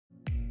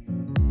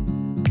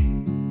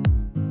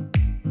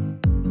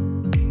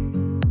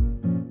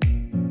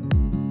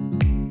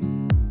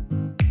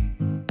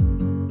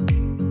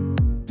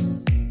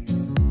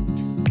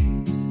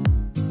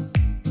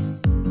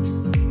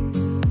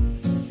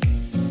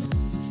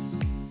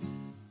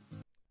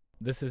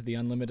This is the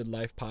Unlimited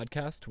Life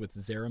podcast with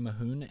Zara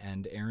Mahoon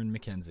and Aaron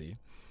McKenzie.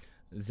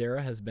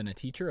 Zara has been a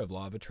teacher of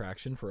Law of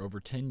Attraction for over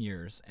 10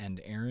 years,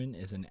 and Aaron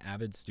is an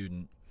avid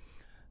student.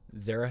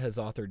 Zara has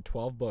authored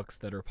 12 books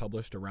that are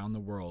published around the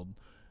world.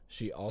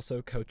 She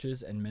also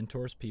coaches and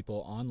mentors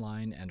people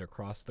online and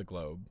across the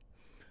globe.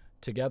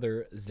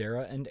 Together,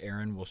 Zara and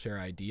Aaron will share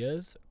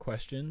ideas,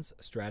 questions,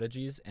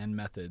 strategies, and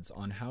methods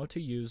on how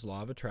to use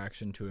Law of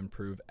Attraction to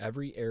improve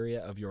every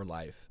area of your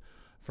life.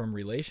 From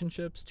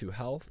relationships to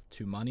health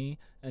to money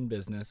and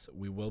business,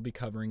 we will be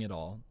covering it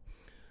all.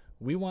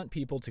 We want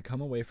people to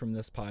come away from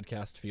this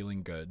podcast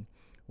feeling good.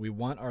 We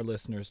want our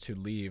listeners to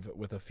leave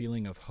with a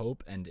feeling of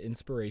hope and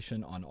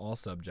inspiration on all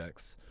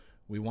subjects.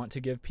 We want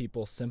to give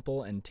people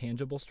simple and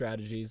tangible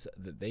strategies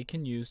that they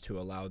can use to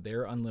allow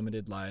their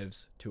unlimited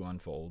lives to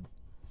unfold.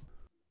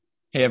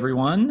 Hey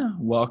everyone,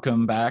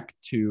 welcome back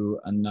to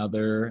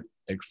another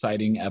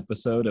exciting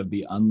episode of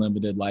the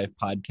Unlimited Life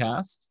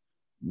podcast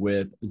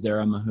with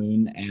Zara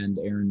Mahoon and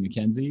Aaron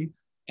McKenzie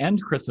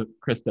and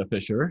Krista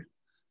Fisher.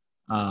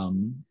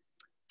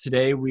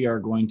 Today we are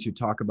going to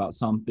talk about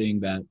something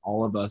that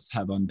all of us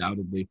have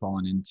undoubtedly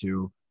fallen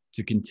into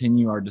to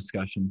continue our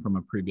discussion from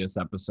a previous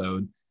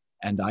episode.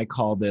 And I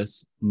call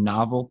this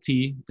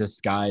novelty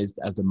disguised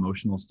as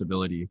emotional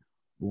stability.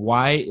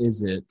 Why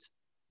is it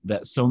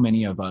that so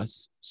many of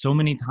us, so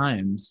many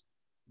times,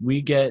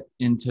 we get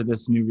into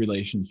this new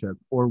relationship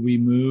or we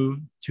move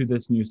to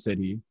this new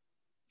city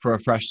for a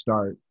fresh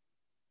start,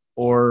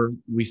 or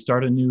we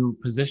start a new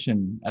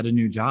position at a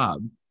new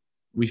job.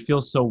 We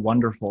feel so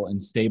wonderful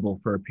and stable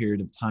for a period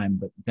of time,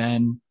 but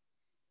then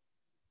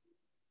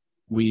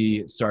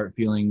we start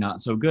feeling not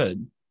so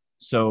good.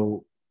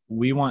 So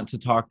we want to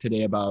talk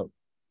today about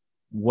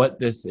what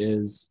this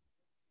is,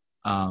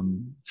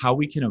 how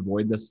we can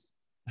avoid this,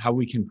 how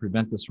we can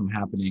prevent this from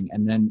happening.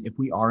 And then if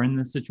we are in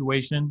this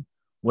situation,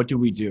 what do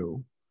we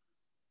do?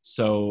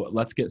 So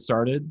let's get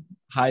started.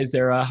 Hi,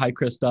 Zara. Hi,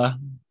 Krista.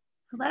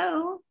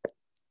 Hello.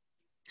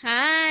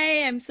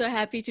 Hi, I'm so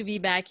happy to be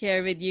back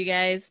here with you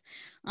guys.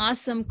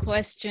 Awesome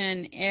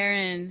question,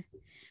 Aaron.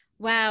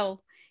 Wow.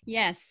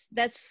 Yes,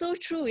 that's so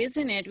true,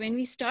 isn't it? When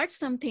we start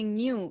something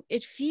new,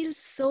 it feels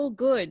so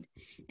good.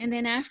 And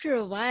then after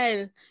a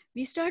while,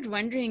 we start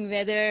wondering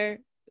whether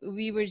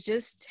we were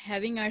just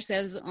having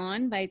ourselves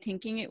on by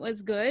thinking it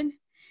was good.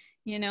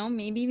 You know,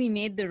 maybe we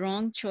made the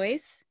wrong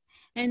choice.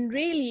 And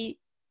really,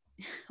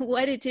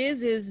 what it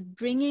is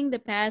bringing the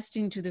past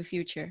into the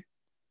future.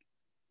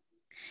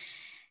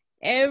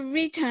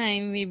 Every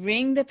time we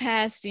bring the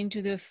past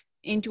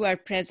into our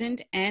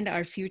present and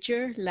our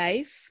future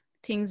life,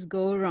 things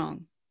go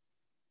wrong.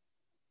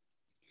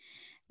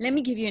 Let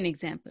me give you an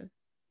example.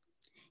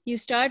 You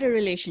start a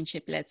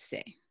relationship, let's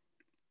say.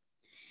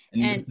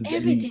 And this is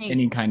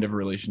any kind of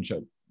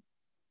relationship.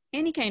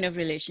 Any kind of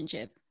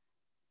relationship.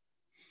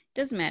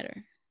 Doesn't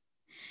matter.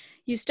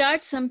 You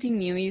start something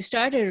new, you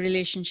start a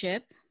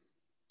relationship,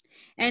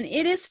 and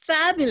it is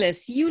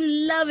fabulous. You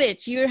love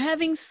it. You're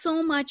having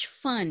so much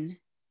fun.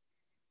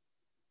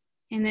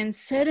 And then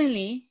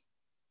suddenly,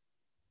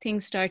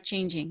 things start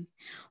changing.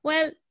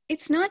 Well,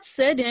 it's not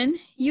sudden.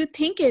 You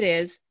think it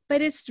is,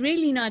 but it's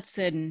really not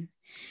sudden.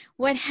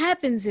 What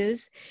happens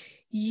is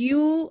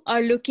you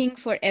are looking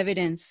for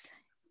evidence.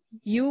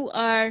 You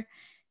are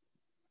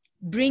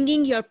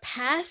bringing your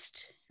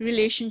past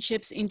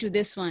relationships into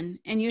this one.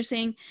 And you're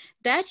saying,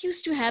 that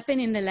used to happen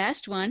in the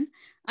last one.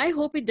 I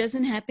hope it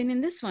doesn't happen in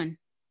this one.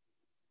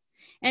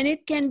 And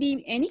it can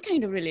be any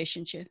kind of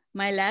relationship.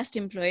 My last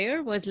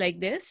employer was like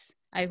this.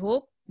 I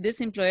hope this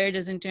employer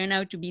doesn't turn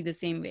out to be the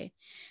same way.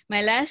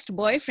 My last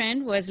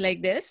boyfriend was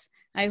like this.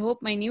 I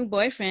hope my new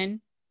boyfriend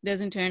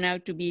doesn't turn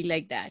out to be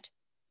like that.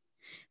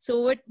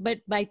 But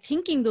by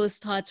thinking those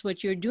thoughts,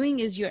 what you're doing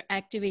is you're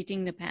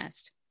activating the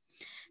past.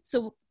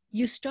 So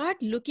you start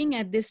looking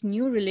at this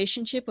new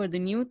relationship or the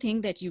new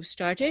thing that you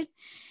started,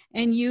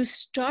 and you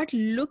start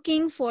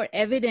looking for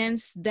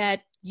evidence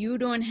that you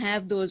don't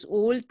have those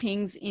old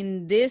things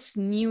in this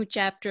new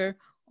chapter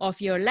of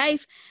your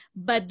life.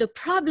 But the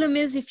problem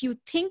is, if you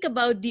think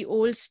about the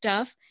old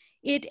stuff,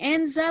 it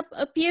ends up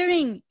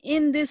appearing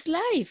in this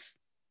life.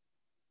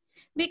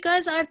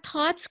 Because our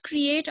thoughts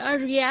create our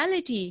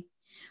reality.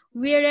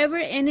 Wherever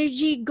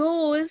energy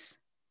goes,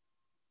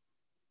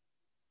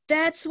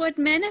 that's what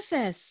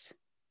manifests.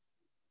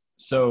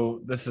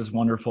 So this is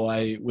wonderful.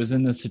 I was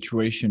in this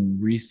situation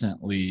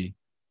recently,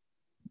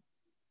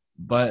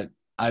 but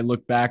I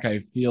look back, I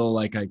feel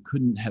like I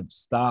couldn't have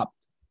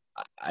stopped.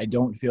 I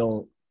don't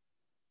feel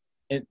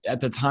it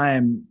at the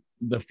time,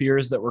 the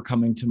fears that were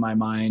coming to my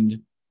mind,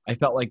 I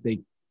felt like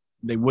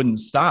they wouldn't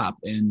stop.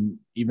 And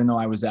even though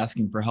I was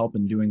asking for help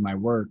and doing my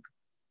work,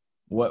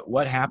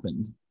 what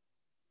happened?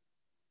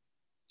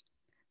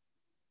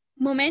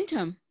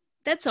 Momentum.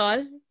 That's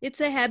all. It's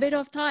a habit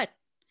of thought.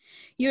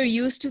 You're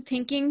used to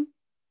thinking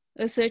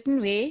a certain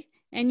way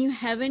and you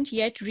haven't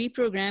yet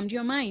reprogrammed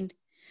your mind.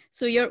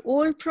 So your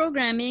old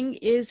programming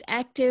is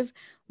active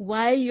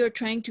while you're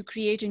trying to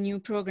create a new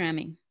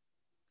programming.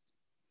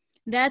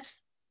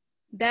 That's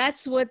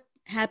what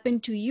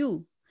happened to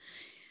you.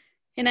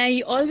 And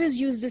I always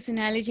use this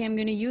analogy. I'm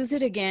going to use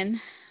it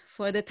again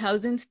for the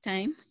 1000th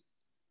time,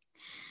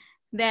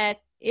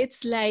 that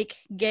it's like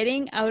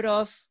getting out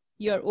of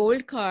your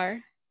old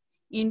car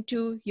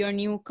into your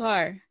new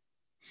car.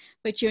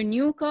 But your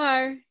new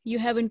car, you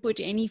haven't put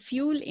any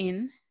fuel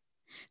in.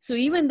 So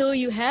even though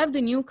you have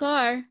the new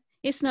car,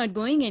 it's not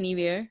going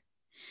anywhere.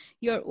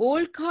 Your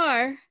old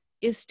car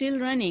is still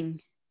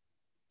running.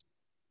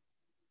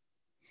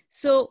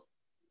 So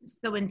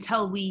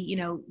until we,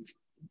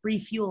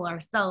 refuel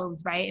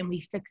ourselves, right, and we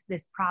fix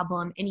this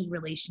problem, any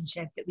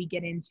relationship that we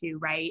get into,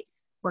 right,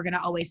 we're going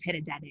to always hit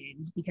a dead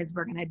end because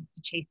we're going to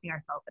be chasing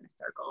ourselves in a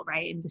circle,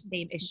 right? And the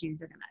same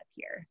issues are going to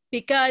appear.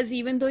 Because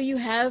even though you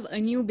have a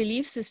new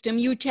belief system,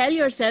 you tell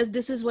yourself,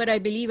 this is what I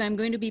believe, I'm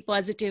going to be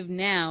positive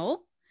now,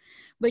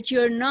 but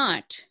you're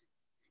not,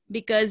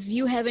 because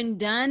you haven't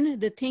done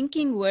the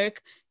thinking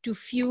work to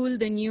fuel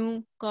the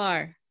new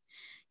car.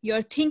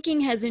 Your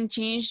thinking hasn't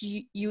changed.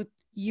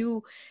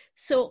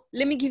 So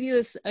let me give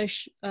you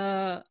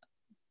an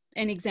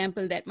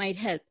example that might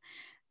help.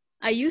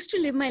 I used to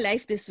live my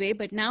life this way,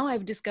 but now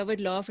I've discovered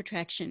law of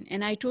attraction,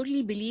 and I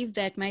totally believe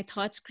that my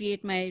thoughts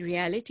create my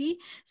reality.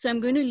 So I'm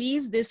going to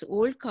leave this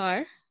old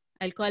car,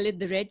 I'll call it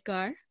the red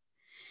car,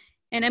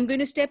 and I'm going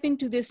to step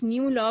into this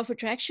new law of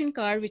attraction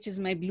car, which is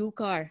my blue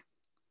car.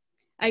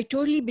 I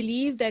totally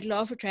believe that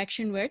law of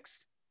attraction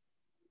works,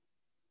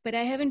 but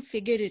I haven't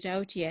figured it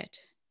out yet.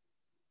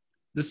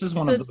 This is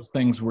one of those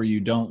things where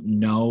you don't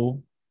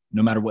know,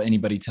 no matter what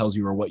anybody tells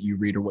you or what you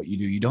read or what you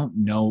do, you don't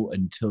know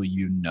until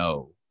you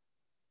know.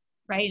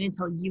 Right?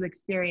 Until you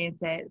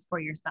experience it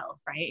for yourself,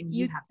 right? And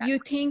you have that.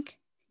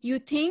 You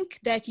think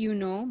that you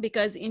know,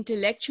 because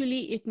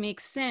intellectually it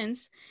makes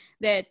sense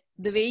that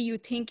the way you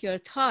think your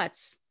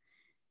thoughts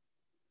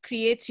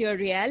creates your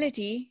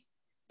reality,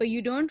 but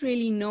you don't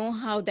really know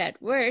how that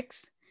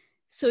works.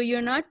 So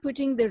you're not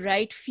putting the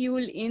right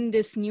fuel in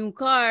this new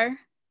car.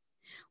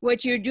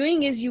 What you're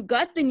doing is you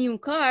got the new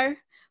car,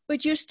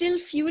 but you're still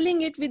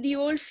fueling it with the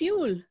old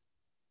fuel.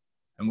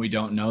 And we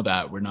don't know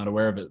that. We're not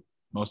aware of it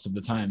most of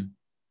the time.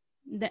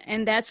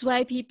 And that's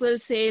why people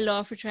say law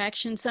of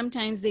attraction,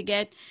 sometimes they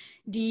get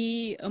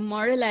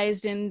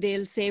demoralized and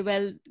they'll say,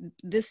 well,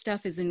 this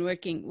stuff isn't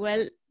working.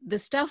 Well, the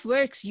stuff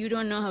works. You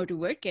don't know how to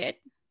work it.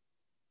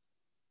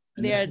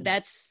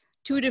 That's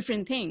two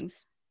different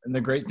things. And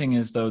the great thing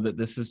is, though, that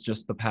this is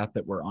just the path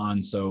that we're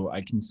on. So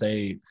I can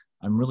say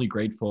I'm really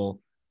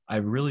grateful. I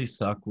really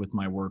suck with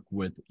my work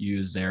with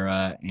you,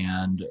 Zara,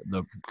 and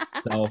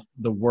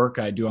the work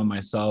I do on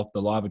myself,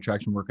 the law of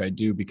attraction work I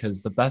do,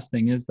 because the best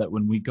thing is that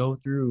when we go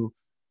through,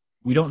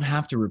 we don't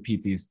have to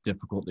repeat these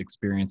difficult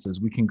experiences.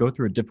 We can go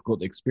through a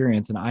difficult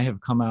experience. And I have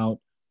come out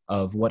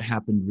of what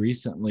happened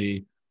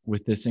recently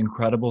with this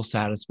incredible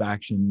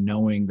satisfaction,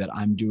 knowing that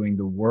I'm doing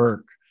the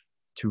work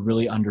to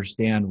really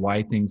understand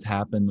why things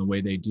happen the way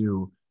they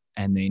do,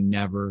 and they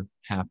never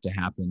have to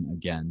happen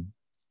again.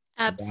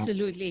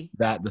 Absolutely.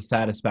 That the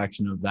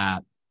satisfaction of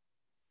that,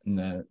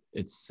 and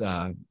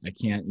I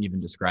can't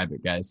even describe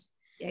it, guys.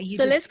 Yeah,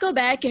 so let's go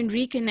back and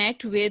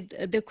reconnect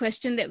with the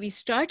question that we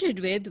started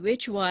with,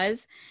 which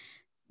was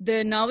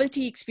the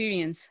novelty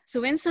experience.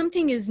 So when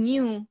something is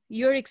new,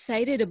 you're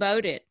excited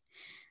about it,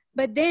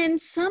 but then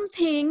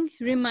something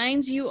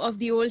reminds you of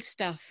the old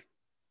stuff.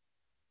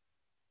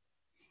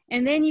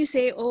 And then you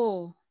say,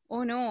 oh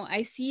no,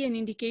 I see an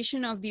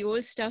indication of the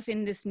old stuff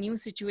in this new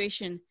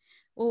situation.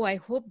 Oh, I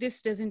hope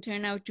this doesn't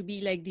turn out to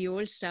be like the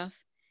old stuff.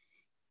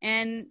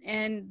 And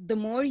the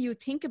more you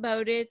think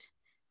about it,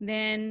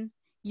 then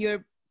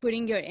you're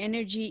putting your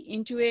energy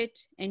into it,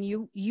 and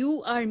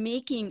you are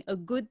making a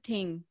good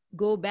thing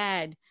go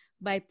bad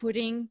by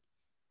putting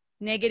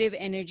negative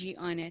energy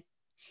on it.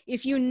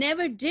 If you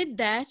never did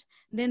that,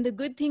 then the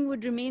good thing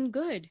would remain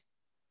good.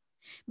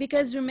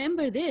 Because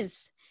remember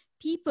this,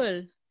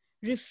 people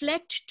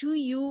reflect to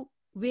you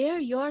where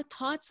your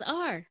thoughts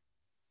are.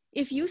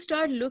 If you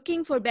start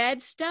looking for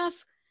bad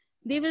stuff,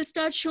 they will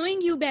start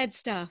showing you bad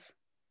stuff.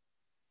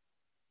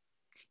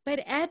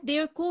 But at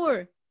their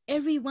core,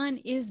 everyone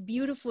is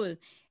beautiful.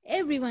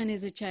 Everyone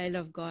is a child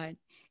of God.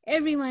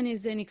 Everyone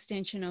is an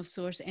extension of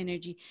source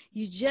energy.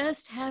 You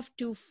just have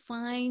to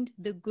find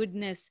the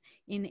goodness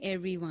in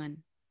everyone.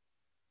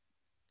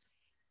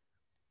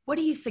 What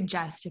do you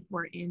suggest if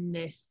we're in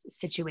this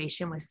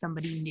situation with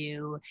somebody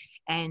new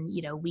and,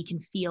 we can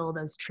feel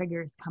those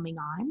triggers coming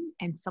on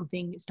and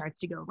something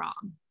starts to go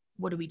wrong?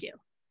 What do we do?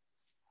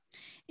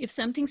 If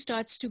something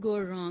starts to go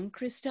wrong,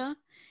 Krista,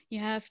 you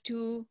have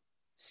to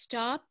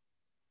stop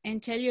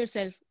and tell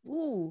yourself,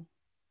 ooh,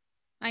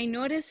 I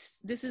notice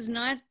this is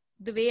not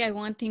the way I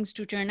want things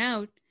to turn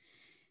out.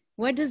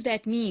 What does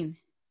that mean?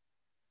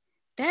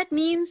 That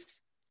means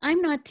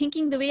I'm not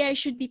thinking the way I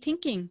should be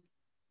thinking.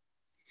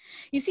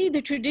 You see,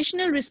 the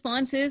traditional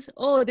response is,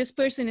 oh, this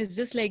person is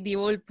just like the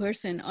old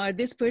person, or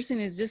this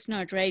person is just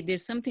not right.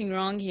 There's something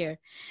wrong here.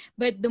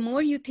 But the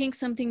more you think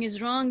something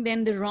is wrong,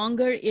 then the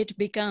wronger it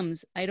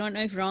becomes. I don't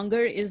know if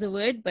wronger is a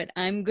word, but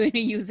I'm going to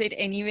use it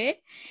anyway.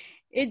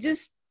 It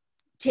just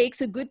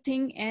takes a good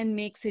thing and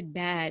makes it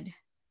bad.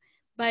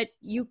 But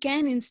you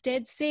can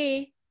instead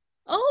say,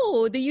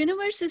 Oh, the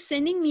universe is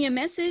sending me a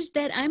message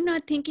that I'm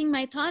not thinking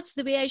my thoughts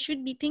the way I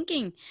should be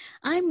thinking.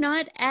 I'm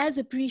not as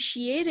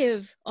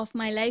appreciative of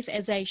my life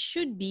as I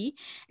should be.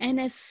 And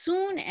as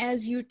soon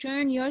as you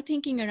turn your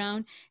thinking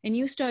around and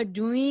you start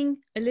doing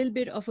a little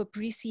bit of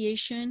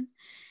appreciation,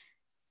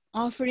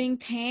 offering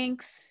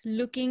thanks,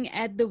 looking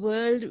at the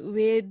world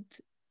with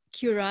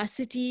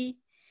curiosity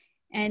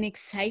and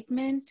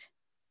excitement,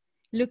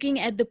 looking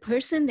at the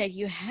person that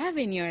you have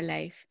in your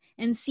life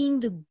and seeing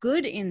the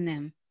good in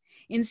them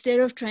instead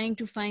of trying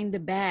to find the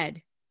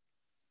bad,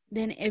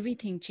 then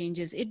everything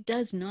changes. It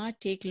does not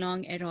take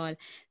long at all.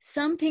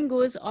 Something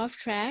goes off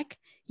track,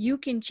 you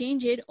can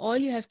change it. All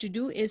you have to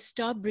do is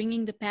stop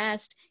bringing the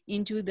past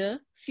into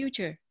the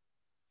future.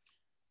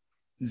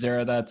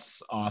 Zara,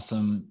 that's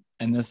awesome.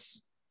 And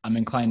this, I'm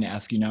inclined to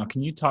ask you now,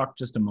 can you talk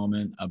just a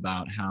moment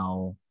about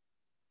how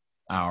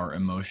our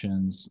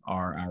emotions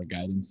are our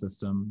guidance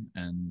system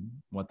and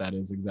what that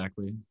is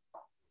exactly?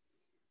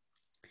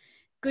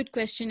 Good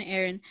question,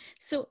 Aaron.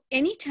 So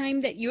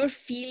anytime that you're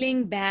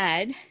feeling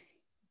bad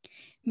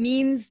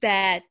means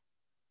that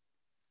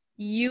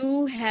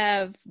you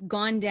have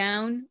gone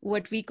down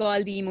what we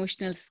call the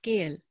emotional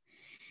scale.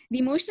 The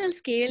emotional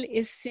scale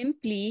is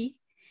simply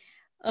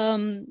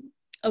a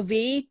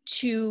way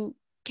to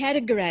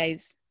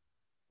categorize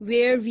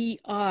where we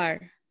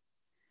are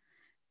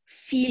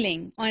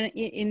feeling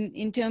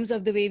in terms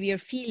of the way we are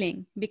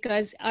feeling,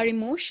 because our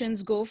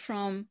emotions go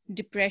from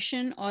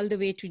depression all the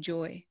way to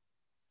joy,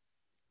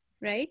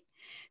 right?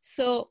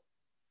 So,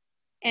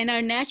 and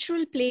our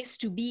natural place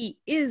to be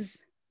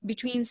is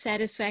between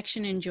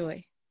satisfaction and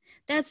joy.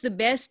 That's the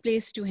best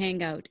place to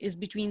hang out, is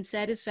between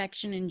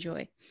satisfaction and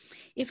joy.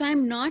 If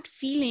I'm not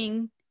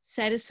feeling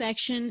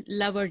satisfaction,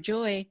 love, or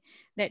joy,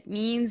 that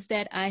means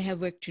that I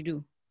have work to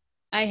do.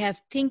 I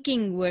have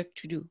thinking work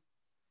to do.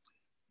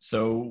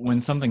 So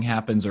when something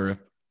happens, or if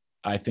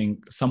I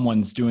think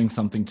someone's doing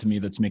something to me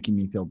that's making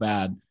me feel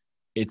bad,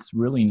 it's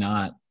really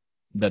not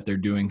that they're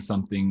doing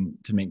something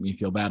to make me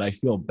feel bad. I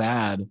feel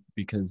bad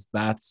because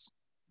that's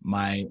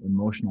my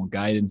emotional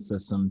guidance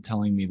system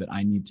telling me that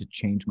I need to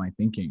change my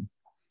thinking.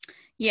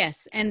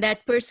 Yes, and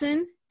that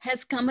person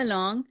has come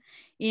along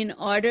in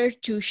order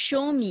to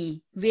show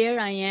me where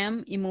I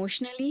am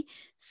emotionally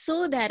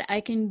so that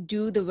I can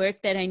do the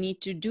work that I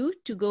need to do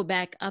to go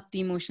back up the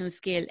emotional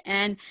scale.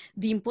 And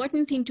the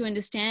important thing to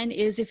understand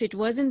is, if it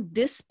wasn't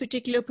this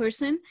particular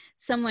person,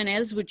 someone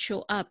else would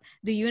show up.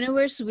 The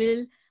universe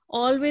will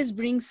always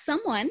bring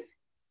someone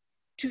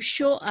to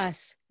show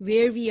us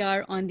where we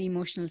are on the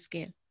emotional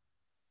scale.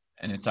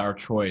 And it's our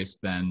choice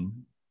then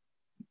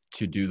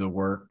to do the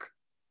work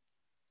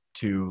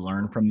to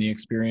learn from the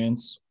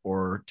experience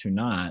or to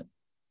not.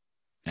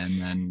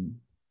 And then,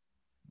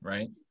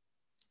 right?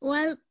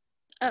 Well,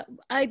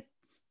 I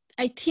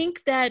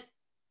think that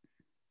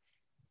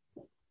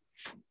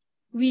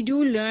we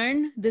do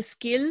learn the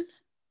skill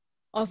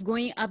of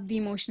going up the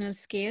emotional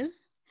scale,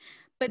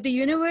 but the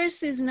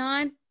universe is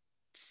not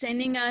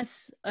sending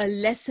us a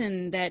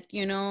lesson that,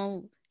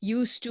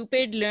 you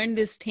stupid, learn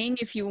this thing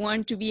if you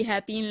want to be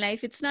happy in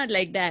life. It's not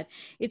like that.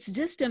 It's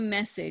just a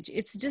message.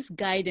 It's just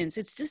guidance.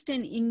 It's just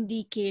an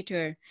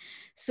indicator.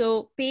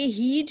 So pay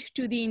heed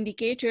to the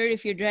indicator.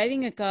 If you're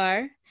driving a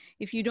car,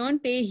 if you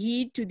don't pay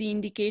heed to the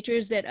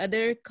indicators that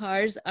other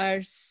cars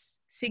are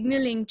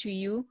signaling to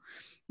you,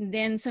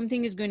 then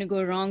something is going to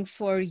go wrong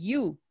for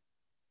you.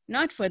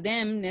 Not for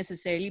them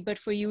necessarily, but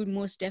for you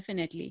most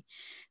definitely.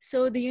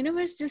 So the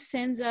universe just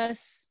sends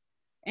us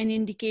an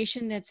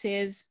indication that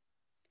says,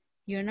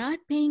 you're not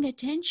paying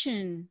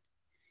attention.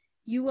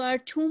 You are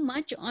too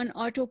much on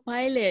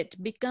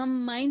autopilot.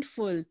 Become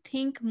mindful.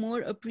 Think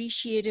more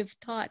appreciative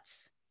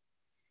thoughts.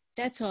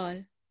 That's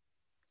all.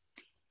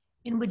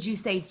 And would you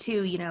say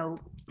too,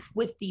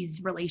 with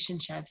these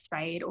relationships,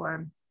 right,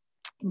 or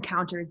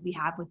encounters we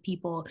have with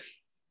people,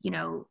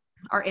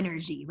 our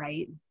energy,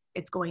 right?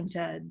 They're going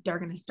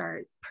to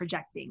start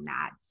projecting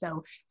that.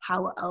 So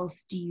how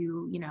else do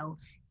you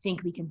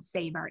think we can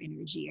save our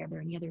energy? Are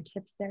there any other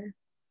tips there?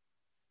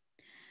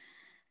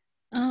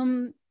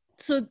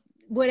 So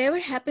whatever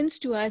happens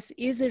to us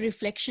is a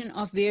reflection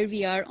of where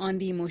we are on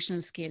the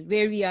emotional scale,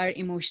 where we are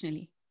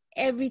emotionally.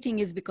 Everything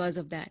is because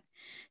of that.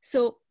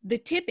 So the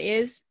tip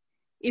is,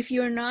 if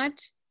you're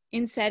not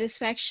in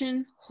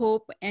satisfaction,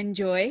 hope, and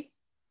joy,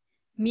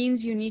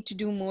 means you need to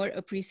do more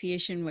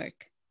appreciation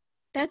work.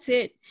 That's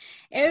it.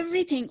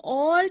 Everything,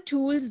 all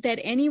tools that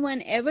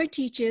anyone ever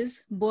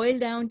teaches boil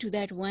down to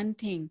that one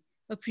thing: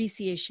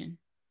 appreciation.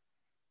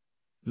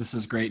 This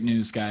is great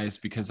news, guys,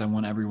 because I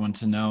want everyone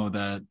to know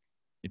that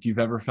if you've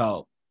ever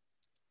felt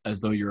as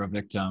though you're a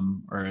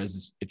victim, or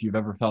if you've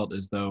ever felt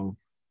as though,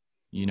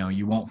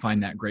 you won't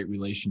find that great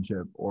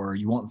relationship, or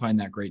you won't find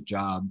that great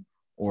job,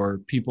 or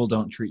people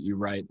don't treat you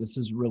right, this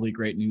is really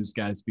great news,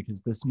 guys,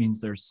 because this means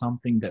there's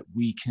something that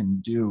we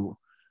can do.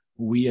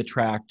 We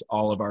attract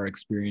all of our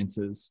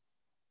experiences.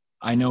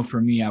 I know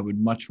for me, I would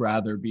much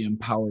rather be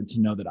empowered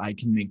to know that I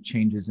can make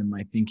changes in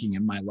my thinking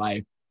in my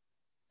life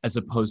as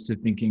opposed to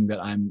thinking that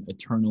I'm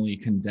eternally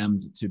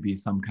condemned to be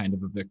some kind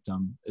of a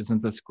victim.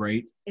 Isn't this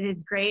great? It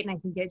is great. And I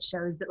think it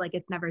shows that like,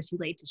 it's never too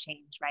late to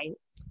change, right?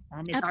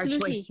 And it's our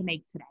Absolutely. choice to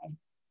make today.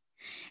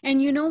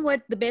 And you know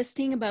what the best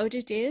thing about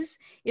it is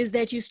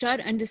that you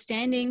start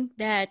understanding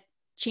that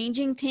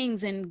changing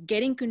things and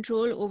getting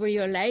control over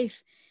your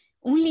life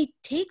only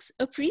takes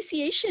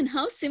appreciation.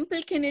 How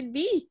simple can it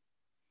be?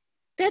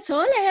 That's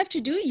all I have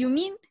to do. You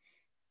mean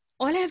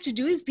all I have to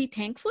do is be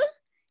thankful?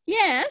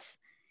 Yes.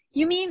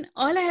 You mean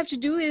all I have to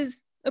do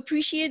is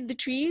appreciate the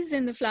trees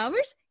and the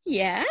flowers?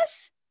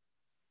 Yes.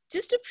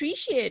 Just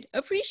appreciate.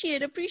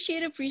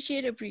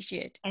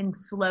 And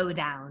slow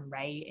down,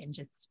 right? And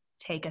just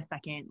take a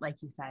second, like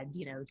you said,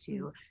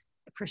 to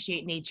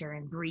appreciate nature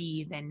and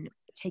breathe and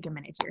take a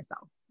minute to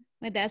yourself.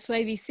 But that's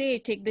why we say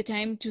take the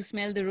time to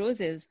smell the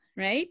roses,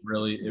 right?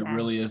 Really, it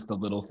really is the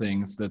little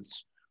things.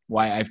 That's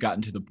why I've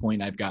gotten to the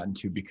point I've gotten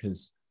to,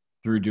 because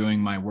through doing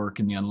my work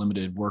in the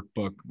Unlimited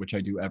Workbook, which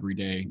I do every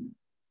day,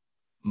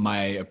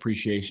 my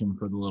appreciation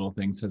for the little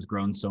things has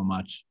grown so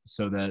much,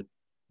 so that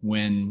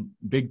when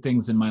big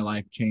things in my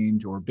life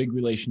change or big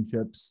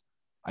relationships,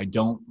 I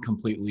don't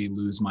completely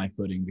lose my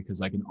footing,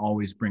 because I can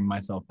always bring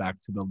myself back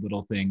to the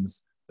little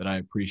things that I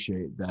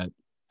appreciate that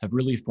have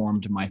really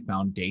formed my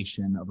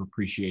foundation of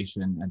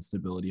appreciation and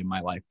stability in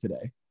my life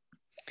today.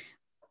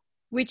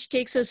 Which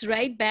takes us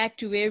right back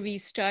to where we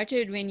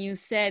started when you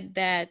said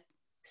that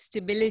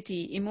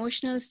stability,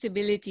 emotional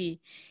stability,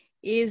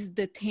 is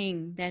the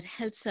thing that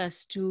helps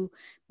us to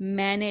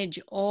manage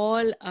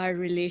all our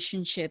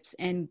relationships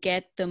and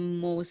get the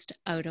most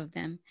out of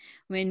them.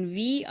 When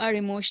we are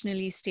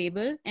emotionally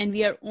stable, and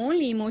we are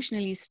only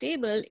emotionally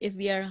stable if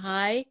we are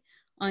high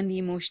on the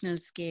emotional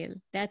scale,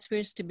 that's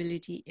where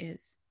stability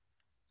is.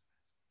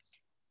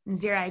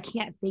 Zara, I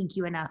can't thank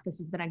you enough. This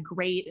has been a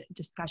great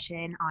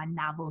discussion on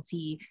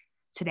novelty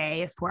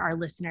today for our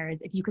listeners.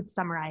 If you could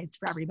summarize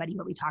for everybody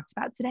what we talked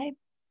about today.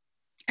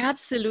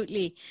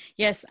 Absolutely.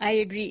 Yes, I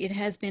agree. It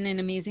has been an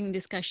amazing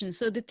discussion.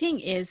 So the thing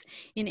is,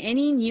 in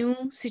any new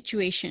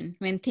situation,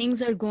 when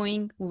things are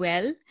going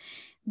well,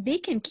 they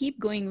can keep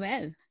going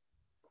well.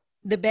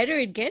 The better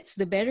it gets,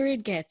 the better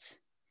it gets.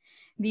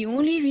 The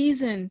only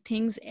reason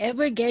things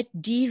ever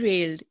get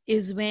derailed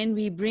is when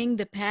we bring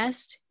the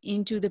past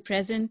into the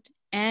present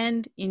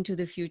and into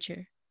the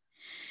future.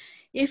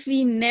 If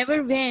we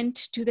never went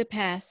to the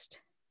past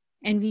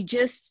and we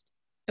just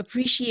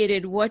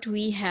appreciated what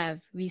we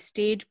have, we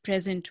stayed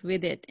present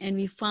with it, and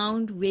we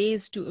found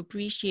ways to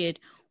appreciate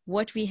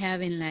what we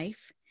have in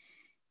life,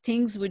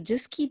 things would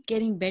just keep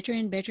getting better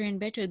and better and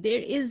better.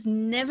 There is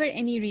never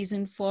any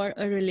reason for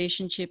a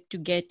relationship to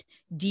get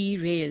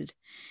derailed.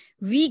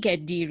 We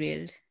get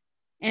derailed,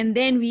 and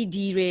then we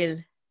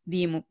derail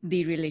the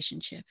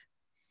relationship.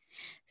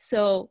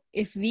 So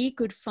if we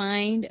could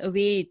find a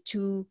way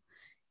to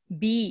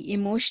be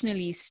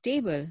emotionally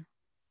stable,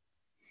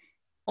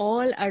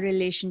 all our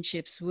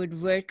relationships would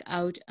work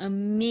out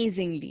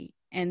amazingly.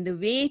 And the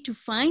way to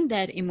find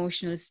that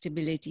emotional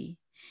stability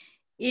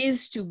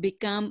is to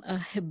become a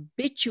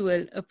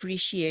habitual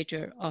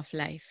appreciator of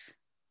life.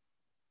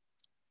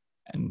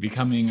 And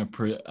becoming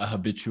a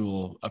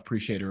habitual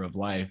appreciator of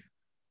life,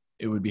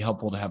 it would be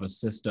helpful to have a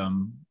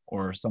system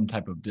or some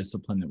type of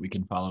discipline that we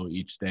can follow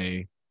each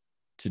day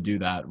to do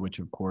that, which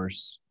of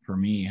course for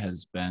me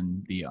has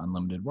been the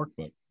Unlimited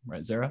Workbook,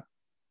 right, Zara?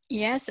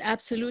 Yes,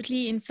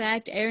 absolutely. In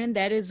fact, Aaron,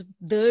 that is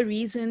the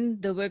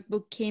reason the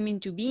workbook came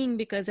into being,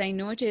 because I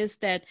noticed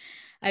that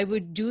I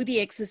would do the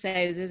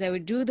exercises, I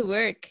would do the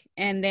work,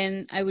 and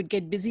then I would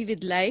get busy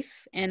with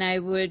life and I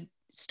would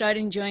start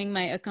enjoying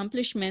my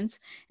accomplishments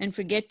and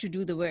forget to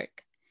do the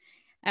work.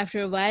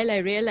 After a while, I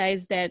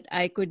realized that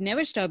I could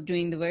never stop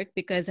doing the work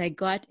because I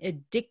got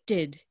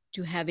addicted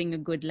to having a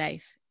good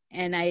life.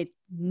 And I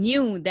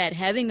knew that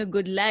having a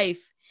good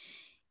life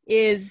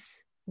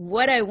is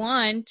what I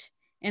want.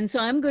 And so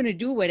I'm going to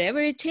do whatever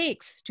it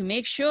takes to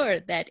make sure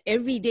that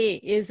every day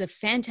is a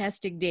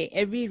fantastic day.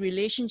 Every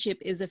relationship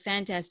is a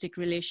fantastic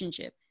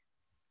relationship.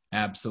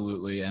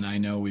 Absolutely. And I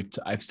know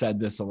I've said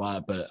this a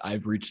lot, but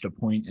I've reached a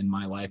point in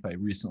my life. I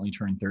recently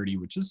turned 30,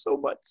 which is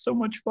so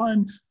much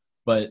fun.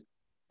 But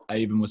I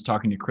even was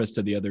talking to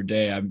Krista the other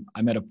day.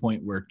 I'm at a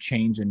point where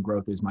change and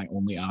growth is my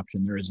only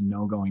option. There is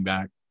no going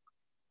back.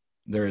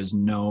 There is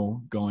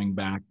no going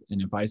back.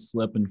 And if I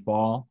slip and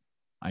fall,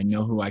 I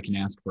know who I can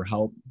ask for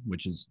help,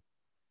 which is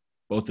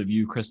both of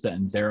you, Krista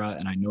and Zara.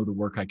 And I know the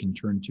work I can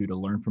turn to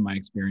learn from my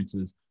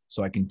experiences,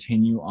 so I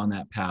continue on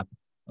that path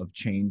of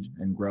change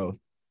and growth.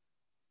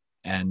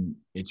 And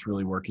it's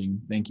really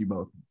working. Thank you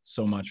both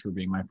so much for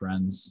being my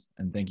friends.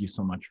 And thank you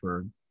so much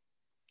for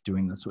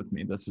doing this with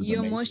me. This is You're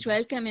amazing. most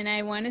welcome. And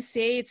I want to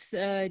say it's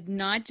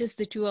not just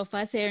the two of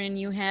us, Aaron.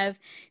 You have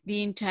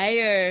the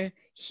entire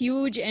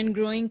huge and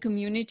growing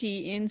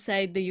community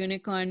inside the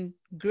Unicorn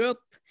group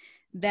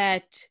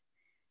that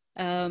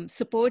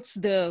supports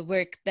the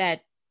work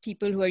that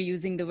people who are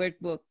using the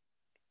workbook,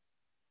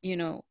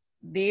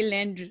 they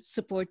lend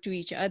support to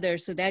each other.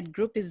 So that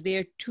group is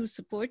there to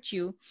support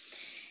you.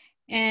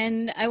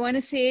 And I want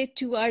to say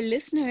to our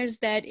listeners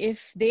that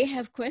if they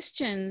have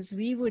questions,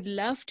 we would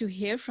love to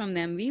hear from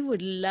them. We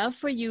would love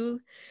for you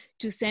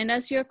to send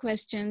us your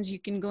questions. You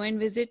can go and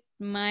visit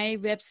my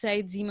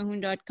website,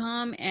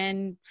 zmahoon.com,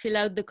 and fill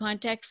out the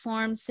contact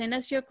form. Send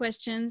us your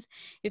questions.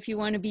 If you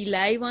want to be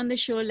live on the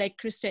show like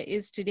Krista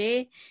is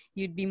today,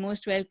 you'd be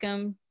most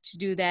welcome to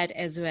do that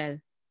as well.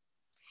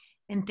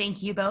 And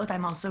thank you both.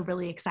 I'm also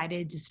really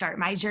excited to start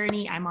my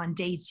journey. I'm on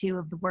day 2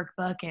 of the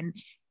workbook, and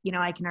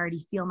I can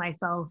already feel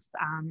myself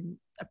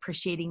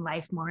appreciating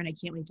life more, and I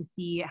can't wait to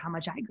see how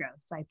much I grow.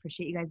 So I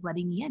appreciate you guys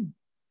letting me in.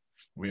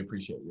 We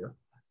appreciate you.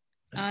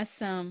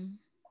 Awesome.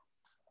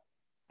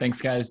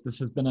 Thanks, guys. This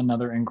has been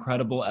another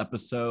incredible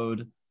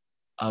episode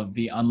of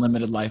the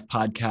Unlimited Life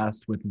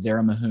podcast with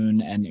Zara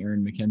Mahoon and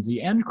Erin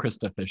McKenzie and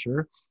Krista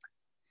Fisher.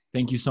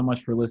 Thank you so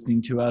much for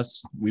listening to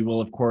us. We will,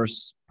 of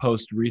course,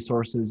 post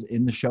resources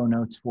in the show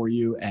notes for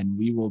you, and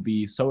we will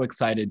be so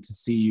excited to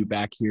see you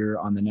back here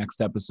on the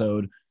next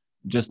episode.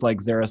 Just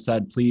like Zara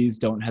said, please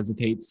don't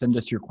hesitate. Send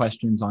us your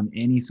questions on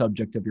any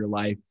subject of your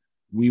life.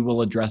 We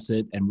will address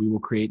it, and we will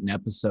create an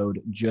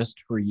episode just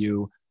for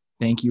you.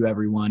 Thank you,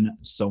 everyone,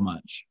 so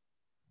much.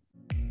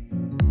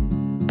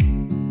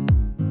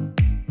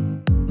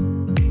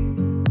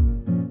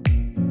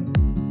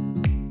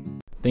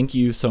 Thank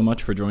you so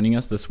much for joining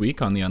us this week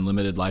on the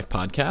Unlimited Life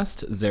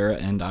podcast. Zara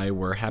and I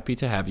were happy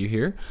to have you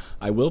here.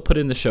 I will put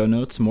in the show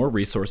notes more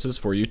resources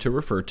for you to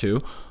refer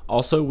to.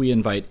 Also, we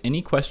invite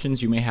any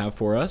questions you may have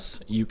for us.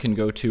 You can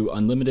go to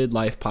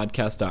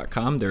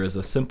unlimitedlifepodcast.com. There is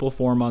a simple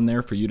form on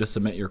there for you to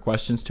submit your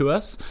questions to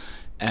us,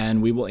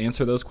 and we will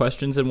answer those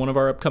questions in one of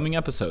our upcoming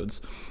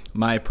episodes.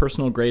 My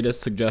personal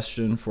greatest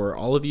suggestion for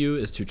all of you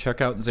is to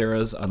check out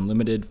Zara's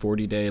Unlimited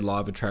 40-Day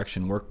Law of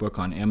Attraction Workbook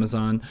on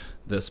Amazon.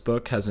 This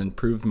book has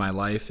improved my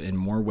life in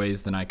more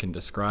ways than I can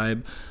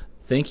describe.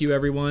 Thank you,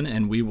 everyone,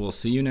 and we will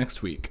see you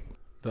next week.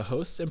 The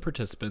hosts and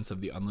participants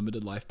of the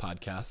Unlimited Life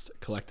podcast,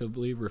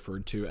 collectively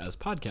referred to as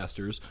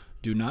podcasters,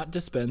 do not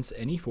dispense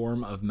any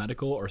form of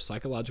medical or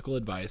psychological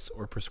advice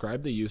or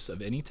prescribe the use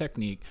of any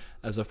technique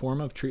as a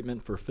form of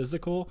treatment for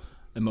physical,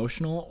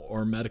 emotional,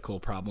 or medical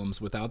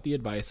problems without the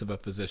advice of a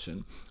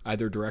physician,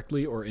 either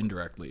directly or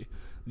indirectly.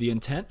 The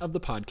intent of the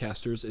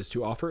podcasters is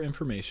to offer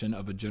information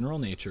of a general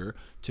nature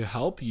to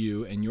help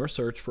you in your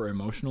search for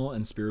emotional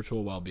and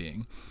spiritual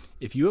well-being.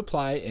 If you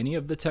apply any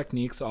of the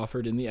techniques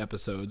offered in the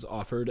episodes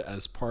offered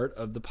as part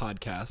of the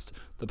podcast,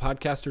 the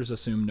podcasters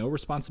assume no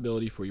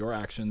responsibility for your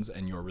actions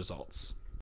and your results.